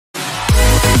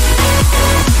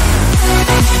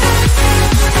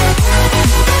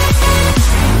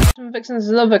Vixen, this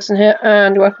is Love Vixen here,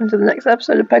 and welcome to the next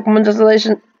episode of Pokemon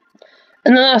Desolation.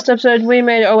 In the last episode, we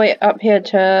made our way up here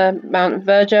to Mount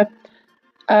Verger.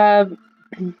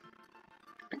 Did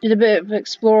a bit of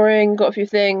exploring, got a few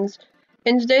things.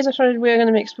 In today's episode, we're going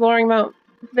to be exploring Mount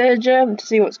Verger to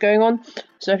see what's going on.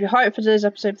 So if you're hyped for today's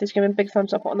episode, please give me a big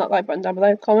thumbs up on that like button down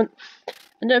below, comment,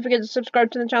 and don't forget to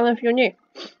subscribe to the channel if you're new.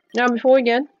 Now, before we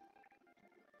begin,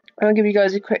 I'll give you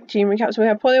guys a quick team recap. So we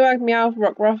have Poliwag, Meowth,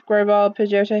 Rockruff, Grovyle,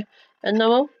 Pidgeotto, and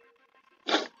Numel.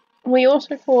 We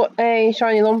also caught a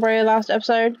shiny Lombre last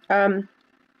episode, and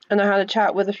I had a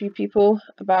chat with a few people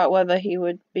about whether he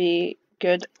would be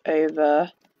good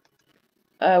over,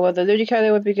 whether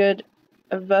Ludicolo would be good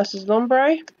versus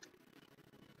Lombre.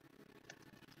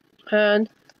 And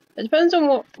it depends on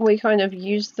what we kind of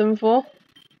use them for,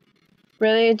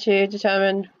 really, to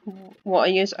determine what I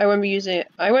use. I won't be using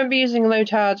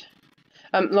Lotad,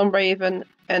 Lombre even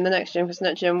in the next gym, because the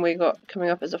next gym we got coming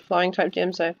up is a flying type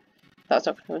gym, so that's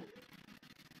not coming.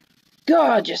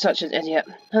 God, you're such an idiot.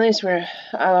 At least we're at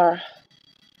our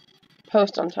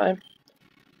post on time.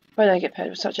 Why did I get paid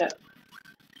with such a...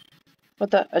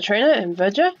 What the? A trainer in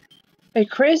Verger? Are you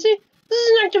crazy? This is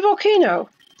an active volcano!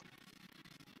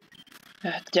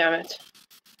 Ah, damn it.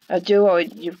 I do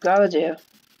what you've gotta do.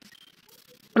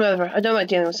 Whatever, I don't like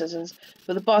dealing with citizens,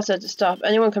 but the boss said to stop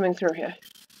anyone coming through here.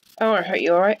 I don't want to hurt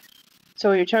you, alright? So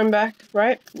will you turn back,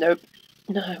 right? Nope.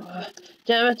 No,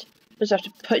 damn it. Just have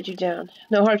to put you down.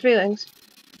 No hard feelings.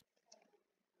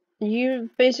 You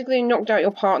basically knocked out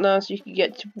your partner so you could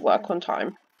get to work on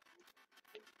time.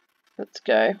 Let's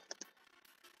go.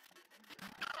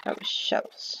 That was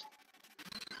shells.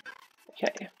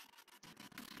 Okay.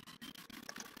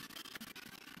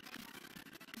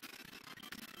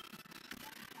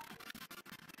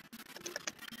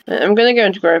 I'm gonna go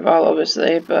into Grovyle,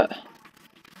 obviously, but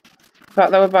the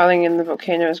fact that we're battling in the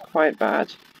volcano is quite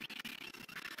bad.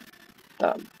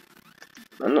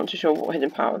 I'm not too sure what hidden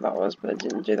power that was, but it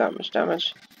didn't do that much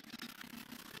damage.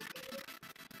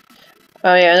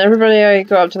 Oh yeah, and everybody I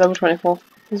got up to level 24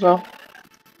 as well.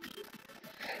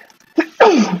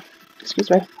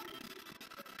 Excuse me.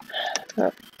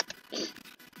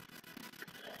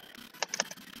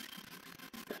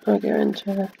 I'll go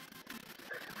into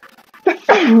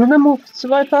remember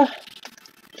Survivor.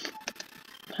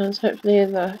 And hopefully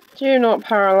the do not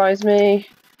paralyze me.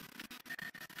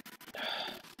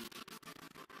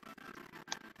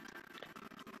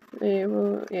 They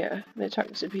will, yeah, the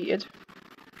attack is repeated.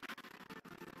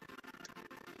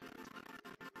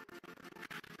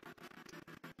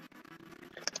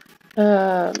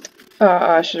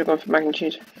 I should have gone for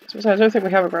magnitude. So I don't think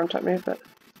we have a ground type move, but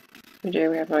we do,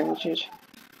 we have magnitude.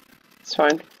 It's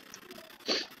fine.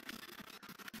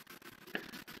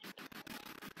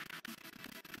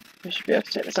 We should be able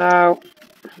to take this out.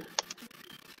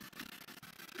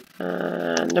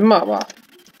 And a marble.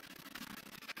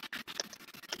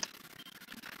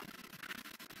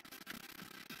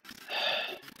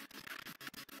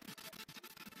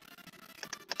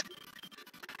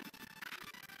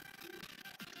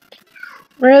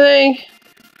 Really?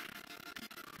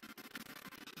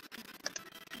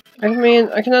 I mean,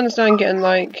 I can understand getting,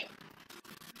 like,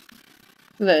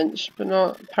 lynched, but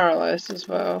not paralyzed as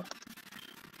well.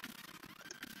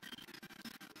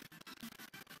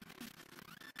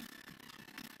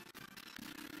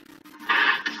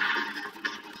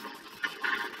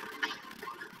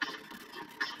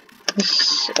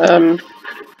 This,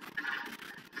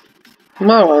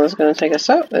 Marwell is going to take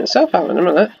itself out in a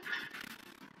minute.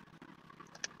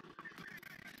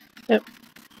 Yep.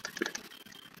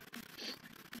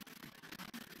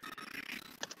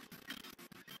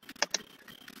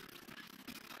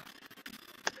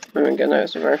 I'm going to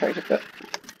notice a very effective bit.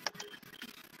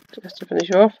 Just to finish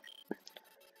you off.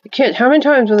 Kid, how many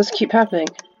times will this keep happening?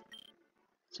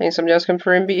 Saying somebody else come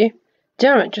through and beat you?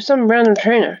 Damn it, just some random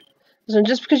trainer. Listen,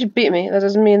 just because you beat me, that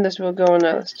doesn't mean this will go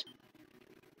unnoticed.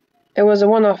 It was a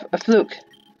one-off, a fluke.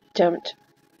 Damn it.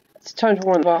 It's time to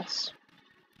warn the boss.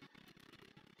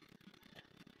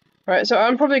 Right, so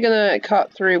I'm probably gonna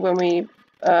cut through when we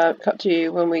cut to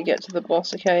you when we get to the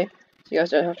boss, okay? So you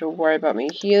guys don't have to worry about me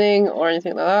healing or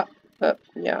anything like that. But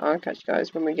yeah, I'll catch you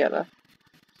guys when we get there.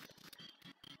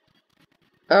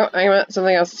 Oh, hang on a minute,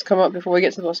 something else has come up before we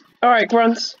get to the boss. Alright,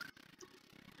 grunts.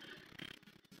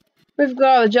 We've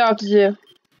got a job to do.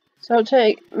 So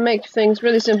make things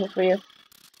really simple for you.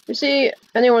 If you see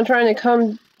anyone trying to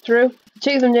come through,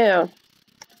 take them down.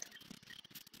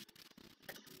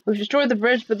 We've destroyed the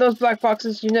bridge, but those black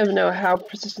boxes, you never know how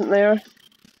persistent they are.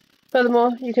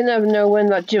 Furthermore, you can never know when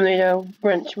that gym leader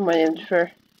wrench might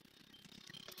interfere.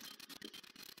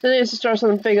 They need to start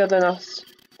something bigger than us.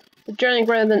 A journey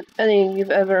greater than any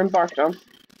you've ever embarked on.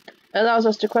 It allows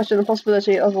us to question the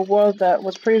possibility of a world that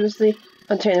was previously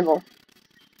unattainable.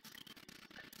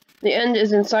 The end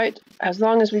is in sight, as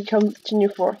long as we continue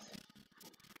forth.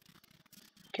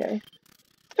 Okay.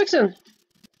 Vixen!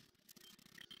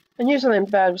 I knew something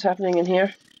bad was happening in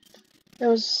here. It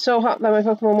was so hot that my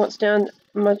Pokemon won't stand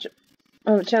much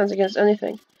of a chance against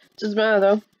anything. Doesn't matter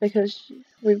though, because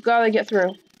we've got to get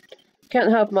through. Can't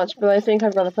help much, but I think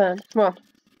I've got a plan. Come on.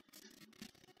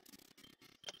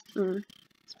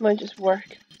 This might just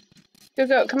work.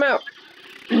 Go, come out!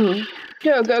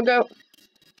 Go!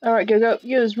 Alright, go.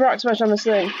 Use Rock Smash on this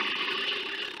thing.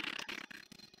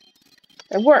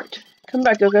 It worked! Come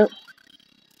back, go.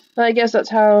 I guess that's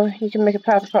how you can make a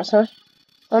path across, huh?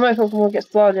 All my Pokemon get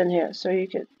slaughtered in here, so you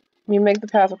make the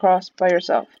path across by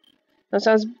yourself. That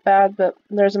sounds bad, but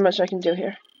there isn't much I can do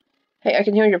here. Hey, I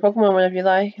can heal your Pokemon whenever you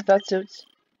like, if that suits.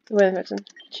 Go away, Vixen.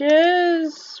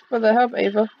 Cheers for the help,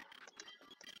 Ava.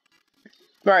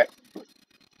 Right.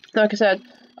 Like I said,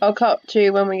 I'll cut to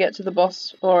you when we get to the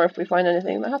boss, or if we find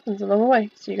anything that happens along the way.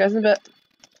 See you guys in a bit.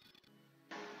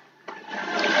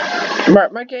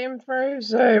 Right, my game through,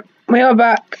 so we are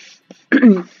back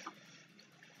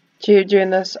to doing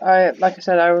this. Like I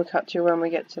said, I will cut to you when we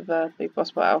get to the big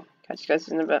boss battle. Catch you guys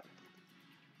in a bit.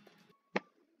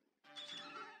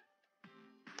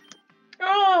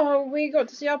 Oh, we got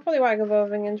to see our Poliwag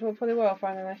evolving into a Poliwhirl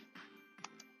finally.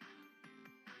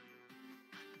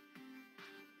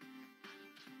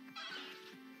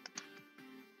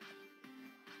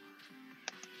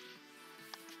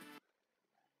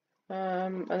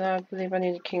 And I believe I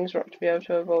need a King's Rock to be able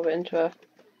to evolve it into a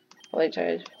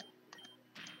Politoed.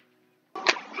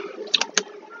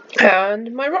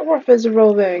 And my Rockruff is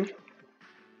evolving.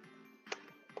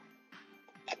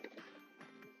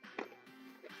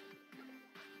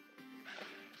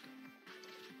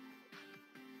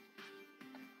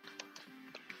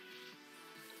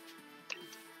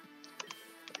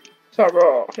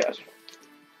 Sorry, yes.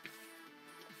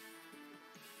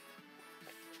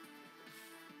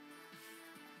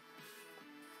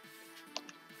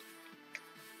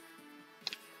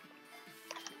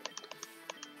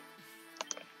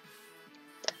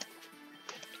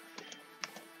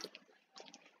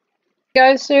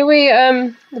 Guys, so we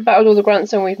battled all the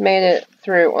grunts and we've made it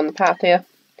through on the path here.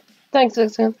 Thanks,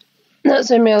 Vixen. That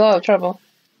saved me a lot of trouble.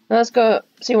 Now let's go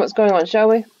see what's going on, shall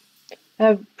we? I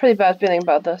have a pretty bad feeling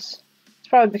about this. It's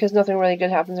probably because nothing really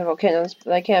good happens in volcanoes,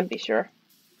 but I can't be sure.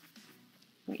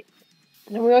 And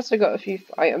we also got a few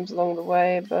items along the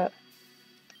way, but...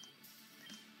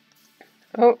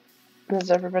 Oh,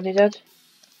 is everybody dead?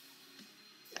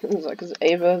 It was like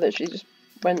Ava that she just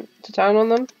went to town on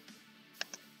them.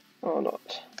 Or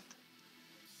not.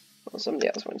 Or somebody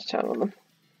else went to town on them.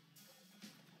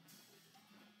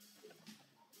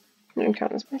 No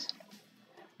encounter space.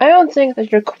 I don't think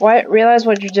that you quite realize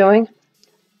what you're doing.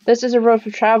 This is a road for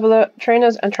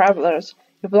trainers and travelers.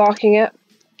 You're blocking it.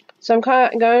 So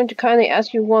I'm going to kindly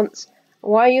ask you once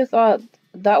why you thought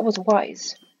that was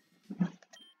wise.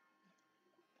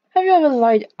 Have you ever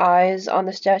laid eyes on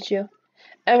the statue?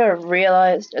 Ever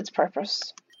realized its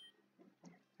purpose?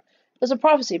 There's a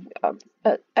prophecy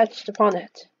etched upon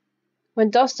it. When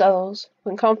dust settles,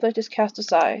 when conflict is cast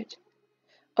aside,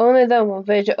 only then will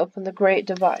Veja open the great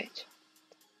divide.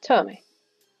 Tell me,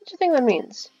 what do you think that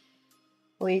means?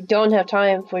 We don't have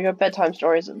time for your bedtime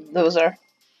stories, loser.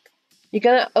 You're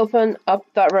gonna open up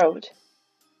that road.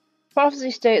 Prophecy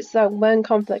states that when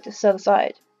conflict is set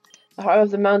aside, the heart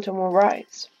of the mountain will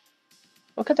rise.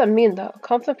 What could that mean, though?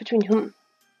 Conflict between whom?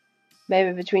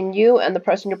 Maybe between you and the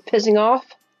person you're pissing off?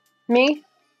 Me?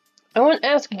 I won't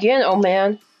ask again, old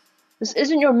man. This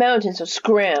isn't your mountain, so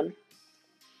scram.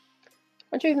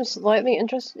 Aren't you even slightly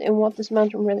interested in what this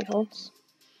mountain really holds?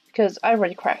 Because I've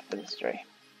already cracked the mystery.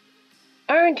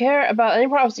 I don't care about any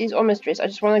prophecies or mysteries. I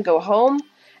just want to go home,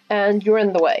 and you're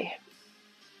in the way.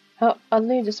 How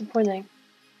utterly disappointing.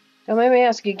 Don't make me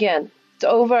ask again. It's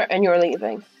over, and you're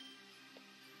leaving.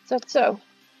 Is that so?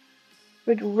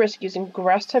 Would risk using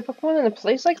grass-type Pokemon in a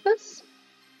place like this?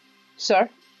 Sir?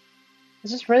 Is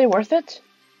this really worth it?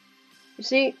 You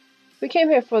see, we came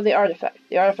here for the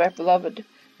artifact beloved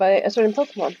by a certain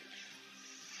Pokemon.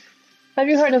 Have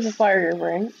you heard of the Fire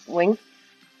Wing?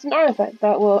 It's an artifact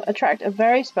that will attract a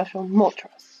very special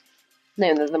Moltres,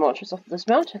 named the Moltres of this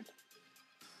mountain.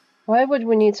 Why would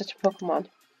we need such a Pokemon?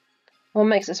 What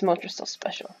makes this Moltres so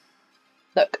special?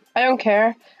 Look, I don't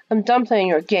care. I'm done playing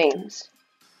your games.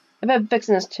 I bet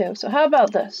Vixen is too, so how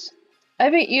about this?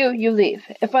 I beat you, you leave.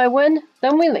 If I win,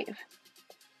 then we leave.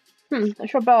 A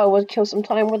short battle would kill some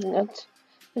time, wouldn't it?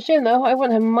 A shame though, I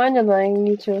wouldn't have minded letting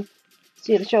you two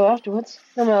See the show afterwards.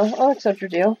 No matter, I'll accept your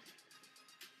deal.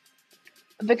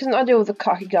 Vixen, I'll deal with the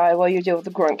cocky guy while you deal with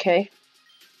the grunt, okay?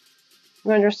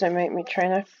 You underestimate me,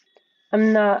 trainer.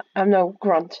 I'm no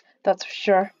grunt, that's for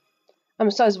sure. I'm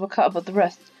a sizable cut above the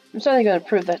rest. I'm certainly going to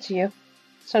prove that to you.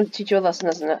 It's time to teach you a lesson,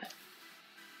 isn't it?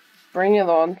 Bring it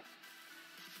on.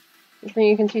 You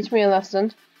think you can teach me a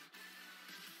lesson?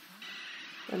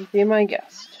 And be my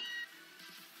guest.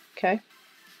 Okay.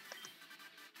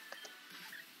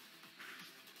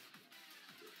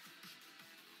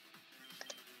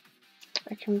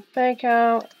 I can fake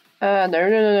out. No,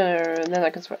 and then I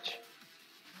can switch.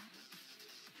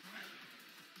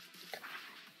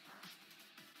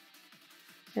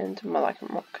 Into my like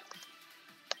and rock.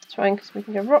 It's fine because we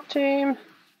can go rock team.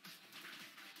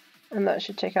 And that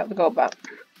should take out the gold bat.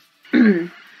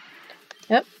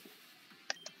 Yep.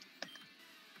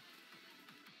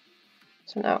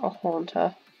 So now I'll haunt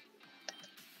her.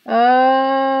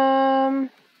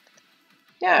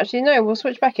 Yeah, actually no, we'll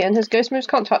switch back in. His ghost moves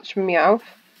can't touch Meowth,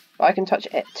 but I can touch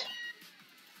it.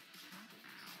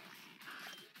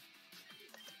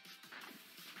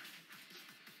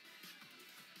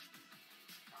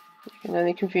 You can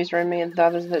only confuse around me, and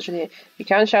that is literally it. You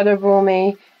can't shadow ball me,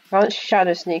 you can't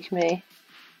shadow sneak me.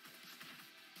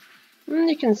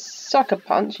 You can sucker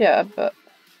punch, yeah, but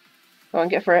go on,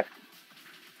 get for it.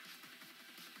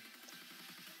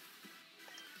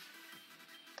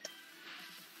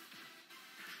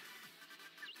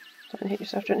 Don't hit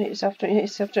yourself, don't hit yourself, don't hit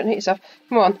yourself, don't hit yourself.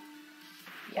 Come on.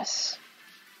 Yes.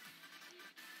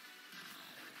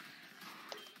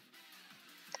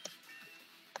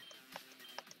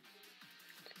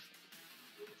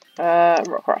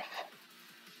 Rockruff.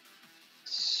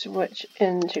 Switch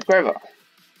into Grover.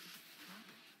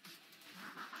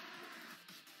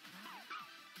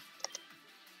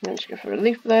 Let's go for a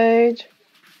Leaf Blade.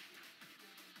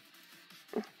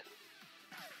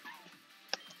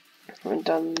 We're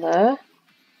done there.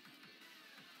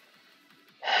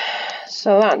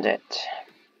 So land it.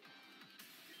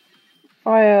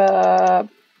 Fire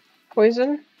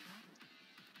poison.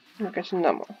 We'll go to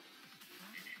normal.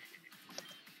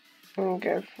 And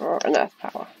go for an earth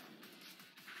power.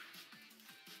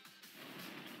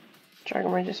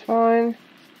 Dragon Rage is fine.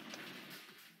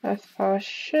 Earth power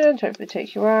should hopefully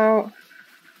take you out.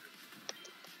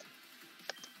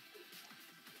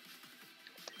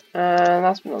 And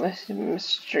last but not least,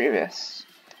 Mischievous.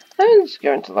 And just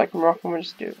go into like rock and we'll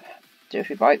just do a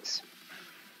few bites.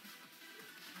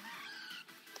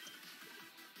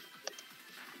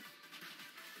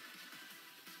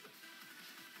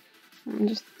 And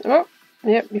just oh,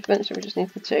 yep, we finished. So we just need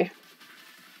the 2.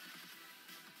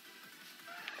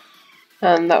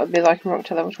 And that would be like rock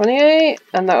to level 28,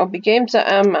 and that would be game set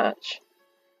and match.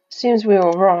 Seems we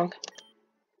were wrong.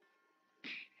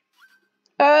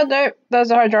 No, there's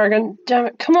a high dragon. Damn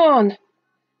it, come on! It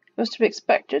was to be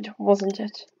expected, wasn't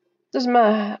it? Doesn't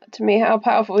matter to me how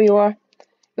powerful you are.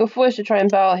 You're forced to try and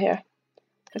battle here.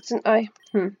 Isn't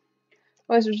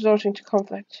always resorting to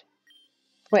conflict.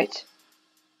 Wait.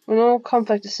 When all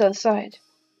conflict is set aside,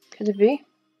 could it be?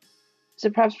 Is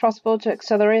it perhaps possible to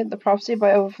accelerate the prophecy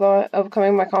by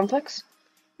overcoming my conflicts?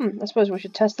 I suppose we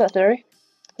should test that theory.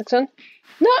 Vixen?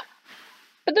 No!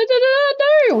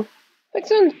 No!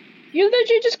 Vixen! You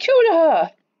literally just killed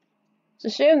her! It's a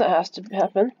shame that has to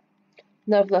happen.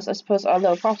 Nevertheless, I suppose our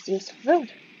little prophecy is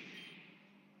fulfilled.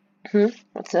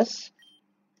 What's this?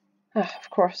 Ah, of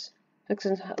course.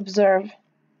 Vixen, observe.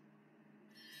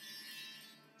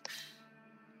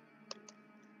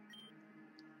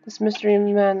 This mystery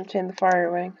man obtained the fire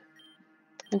ring.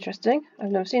 Interesting.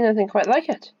 I've never seen anything quite like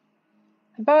it.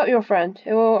 About your friend,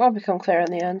 it will all become clear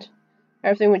in the end.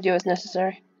 Everything we do is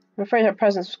necessary. I'm afraid her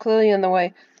presence was clearly in the way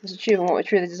of us achieving what we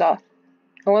truly desire.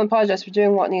 I want to apologize for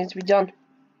doing what needs to be done.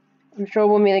 I'm sure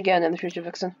we'll meet again in the future,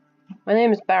 Vixen. My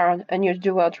name is Baron, and you'd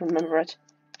do well to remember it.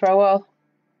 Farewell.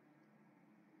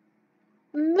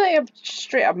 They have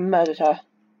straight up murdered her.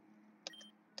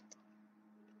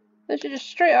 Literally just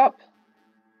straight up.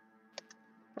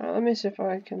 Alright, let me see if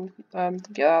I can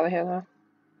get out of here now.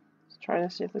 Just trying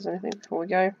to see if there's anything before we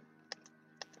go.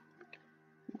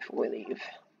 Before we leave.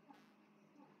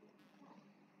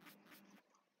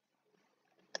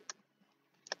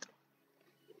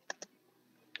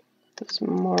 Put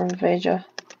some more Vaja.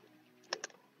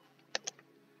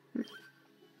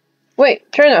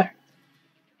 Wait, Turner!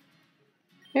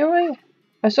 Here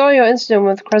I saw your incident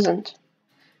with Crescent.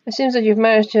 It seems that you've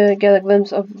managed to get a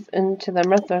glimpse into their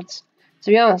methods. To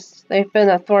be honest, they've been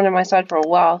a thorn in my side for a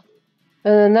while,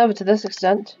 but never to this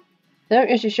extent. They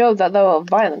don't usually show that level of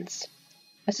violence.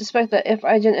 I suspect that if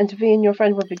I didn't intervene, your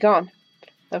friend would be gone.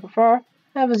 Though before,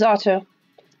 I have Zato.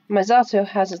 My Zato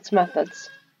has its methods.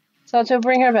 Zato,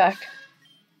 bring her back.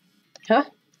 Huh?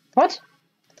 What?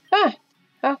 Ah!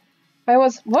 How?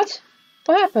 What?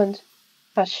 What happened?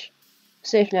 Hush.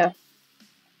 Safe now.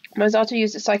 My Zato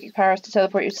used its psychic powers to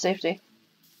teleport you to safety.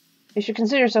 You should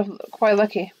consider yourself quite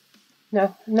lucky.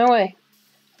 No way.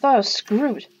 I thought I was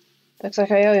screwed. Looks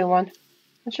like I owe you one.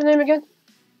 What's your name again?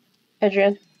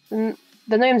 Adrian. The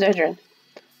name's Adrian.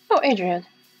 Oh, Adrian.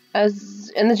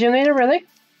 As in the gym leader, really?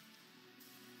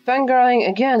 Fangirling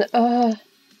again.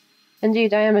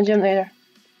 Indeed, I am a gym leader.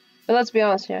 But let's be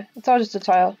honest here. It's all just a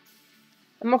title.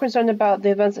 I'm more concerned about the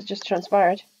events that just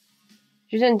transpired.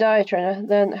 If you didn't die, Trina,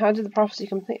 then how did the prophecy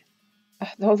complete?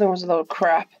 The whole thing was a load of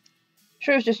crap.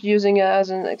 Sure, was just using it as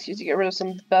an excuse to get rid of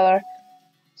someone better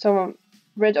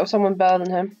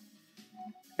than him.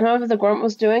 And whatever the grunt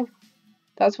was doing,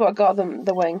 that's what got them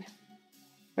the wing.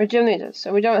 We're gym leaders,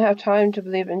 so we don't have time to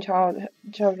believe in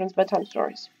children's bedtime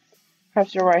stories.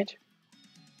 Perhaps you're right.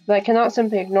 But I cannot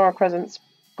simply ignore Crescent's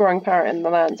growing power in the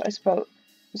lands I'm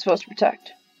supposed to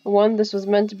protect. For one, this was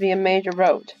meant to be a major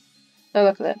road. Now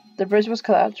look at it. The bridge was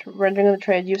collapsed, rendering the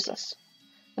trade useless.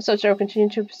 As such, I will continue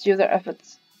to pursue their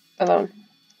efforts alone.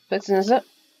 Vixen, is it?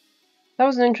 That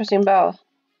was an interesting battle.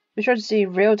 Be sure to see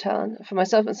real talent for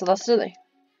myself and Celeste Silly.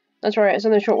 That's right, it's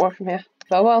only a short walk from here.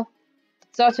 Farewell.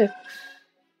 Zatu.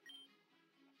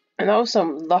 And that was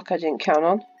some luck I didn't count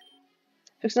on.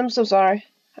 Vixen, I'm so sorry.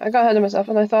 I got ahead of myself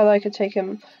and I thought I could take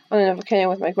him on a volcano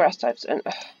with my grass types and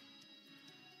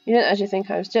you didn't actually think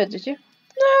I was dead, did you?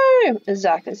 No!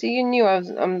 Exactly. So you knew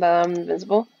that I'm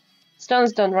invincible. It's done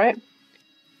is done, right?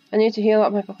 I need to heal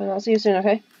up my Pokemon. I'll see you soon,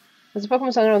 okay? There's a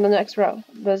Pokemon Center on the next row.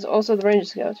 There's also the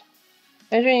Ranger's Guild.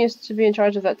 Adrian used to be in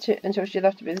charge of that too until she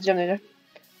left to be the gym leader.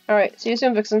 Alright, see you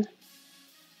soon, Vixen.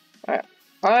 Alright,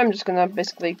 I'm just gonna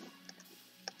basically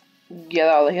get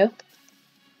out of here.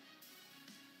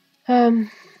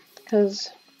 Because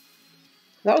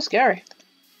that was scary.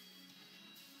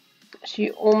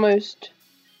 She almost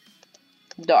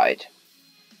died.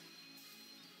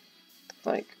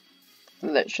 Like,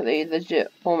 literally,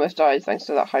 legit, almost died thanks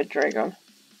to that Hydreigon.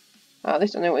 At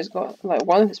least I know he's got, like,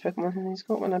 one of his Pokemon, and he's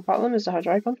got when I battle him is the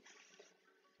Hydreigon.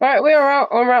 Alright, we are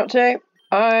out on Route 2.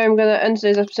 I'm gonna end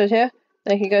today's episode here.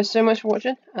 Thank you guys so much for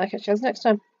watching, and I'll catch you guys next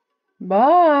time.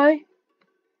 Bye!